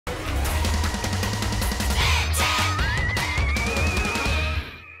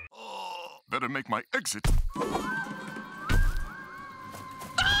better make my exit.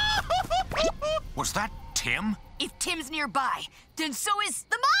 Was that Tim? If Tim's nearby, then so is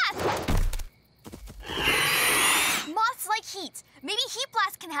the moth! Moths like heat. Maybe heat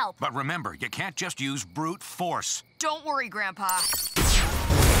blast can help. But remember, you can't just use brute force. Don't worry, Grandpa.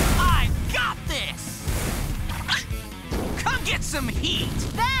 I got this! Come get some heat!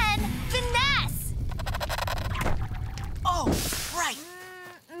 Ben, finesse! Oh, right.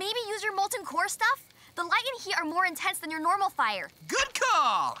 Maybe use your molten core stuff? The light and heat are more intense than your normal fire. Good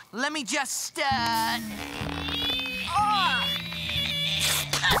call! Let me just,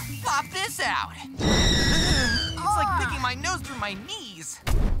 pop this out. It's like picking my nose through my knees.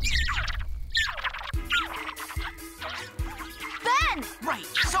 Ben! Right,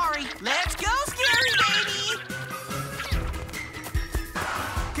 sorry. Let's go, scary baby!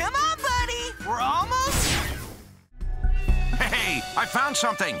 Come on, buddy! We're almost... Hey, I found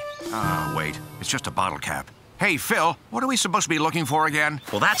something. Wait, it's just a bottle cap. Hey, Phil, what are we supposed to be looking for again?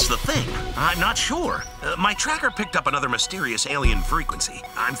 Well, that's the thing. I'm not sure. My tracker picked up another mysterious alien frequency.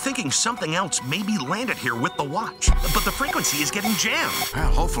 I'm thinking something else maybe landed here with the watch, but the frequency is getting jammed.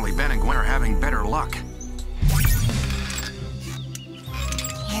 Well, hopefully Ben and Gwen are having better luck.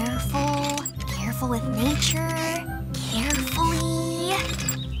 Careful with nature. Carefully.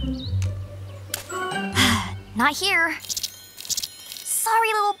 Not here.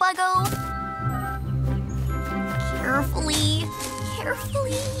 Sorry, little buggo. Carefully.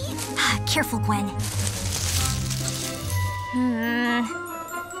 Careful, Gwen.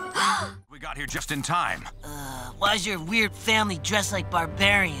 We got here just in time. Why's your weird family dressed like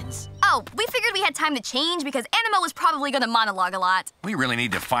barbarians? Oh, we figured we had time to change because Animo was probably gonna monologue a lot. We really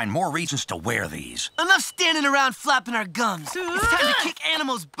need to find more reasons to wear these. Enough standing around flapping our gums. It's time to kick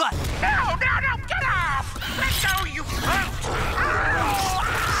Animo's butt. No, get off! Let go, you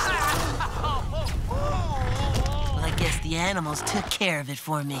Well, I guess the animals took care of it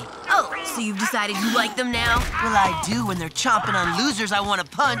for me. Oh, so you've decided you like them now? Well, I do when they're chomping on losers I want to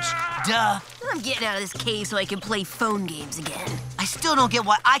punch. Duh. I'm getting out of this cave so I can play phone games again. I still don't get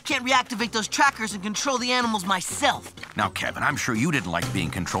why I can't reactivate those trackers and control the animals myself. Now, Kevin, I'm sure you didn't like being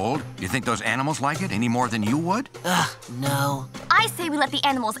controlled. You think those animals like it any more than you would? Ugh, no. I say we let the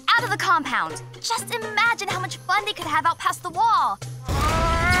animals out of the compound. Just imagine how much fun they could have out past the wall.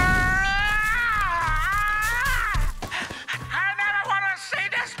 I never want to see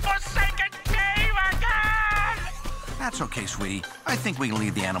this forsaken cave again! That's okay, sweetie. I think we can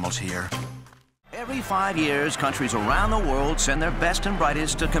leave the animals here. Every 5 years, countries around the world send their best and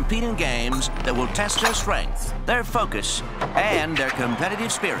brightest to compete in games that will test their strength, their focus, and their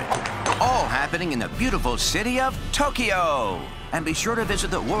competitive spirit. All happening in the beautiful city of Tokyo. And be sure to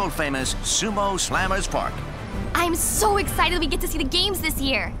visit the world-famous Sumo Slammers Park. I'm so excited we get to see the games this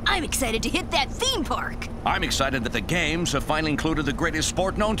year. I'm excited to hit that theme park. I'm excited that the games have finally included the greatest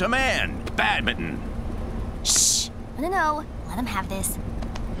sport known to man, badminton. Shh. No. Let them have this.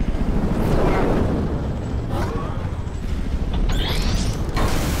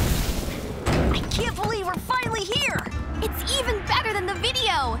 I can't believe we're finally here. It's even better than the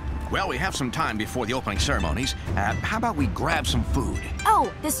video. Well, we have some time before the opening ceremonies. How about we grab some food?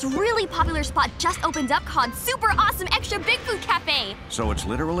 Oh, this really popular spot just opened up called Super Awesome Extra Big Food Cafe. So it's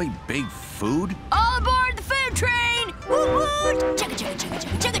literally big food? All aboard the food train! Woot woot! Chugga chugga chugga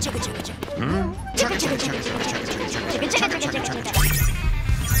chugga chugga chugga chugga. Chugga chugga chugga chugga chugga chugga chugga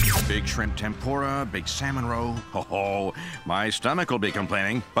chugga. Big shrimp tempura, big salmon roe. Oh, my stomach will be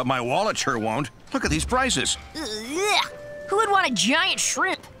complaining, but my wallet sure won't. Look at these prices. Ugh. Who would want a giant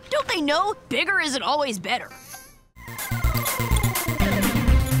shrimp? Don't they know bigger isn't always better?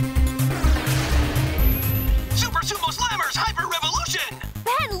 Super Sumo Slammers Hyper Revolution!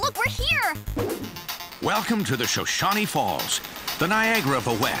 Ben, look, we're here! Welcome to the Shoshone Falls, the Niagara of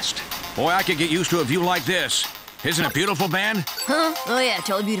the West. Boy, I could get used to a view like this. Isn't it beautiful, Ben? Huh? Oh yeah,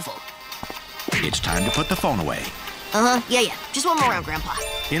 totally beautiful. It's time to put the phone away. Yeah. Just one more round, Grandpa.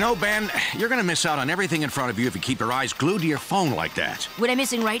 You know, Ben, you're gonna miss out on everything in front of you if you keep your eyes glued to your phone like that. What I'm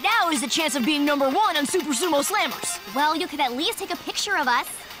missing right now is the chance of being #1 on Super Sumo Slammers. Well, you could at least take a picture of us.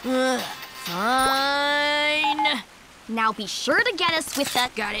 Fine. Now be sure to get us with the...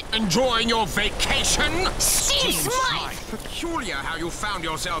 Got it. Enjoying your vacation? Steam Smite! Peculiar how you found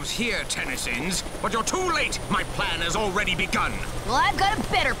yourselves here, Tennysons. But you're too late. My plan has already begun. Well, I've got a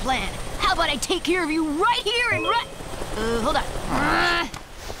better plan. How about I take care of you right here and right... hold on.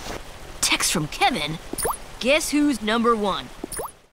 Text from Kevin. Guess who's #1?